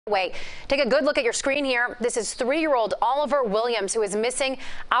Wait, take a good look at your screen here. This is 3-year-old Oliver Williams, who is missing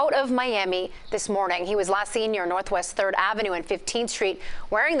out of Miami this morning. He was last seen near Northwest 3rd Avenue and 15th Street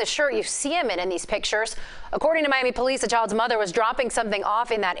wearing the shirt you see him in these pictures. According to Miami police, the child's mother was dropping something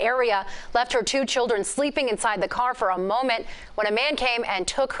off in that area, left her 2 children sleeping inside the car for a moment when a man came and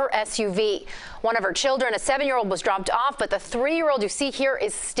took her SUV. One of her children, a 7-year-old, was dropped off, but the 3-year-old you see here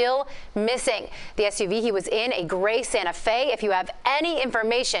is still missing. The SUV he was in, a gray Santa Fe. If you have any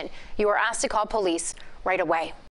information, you are asked to call police right away.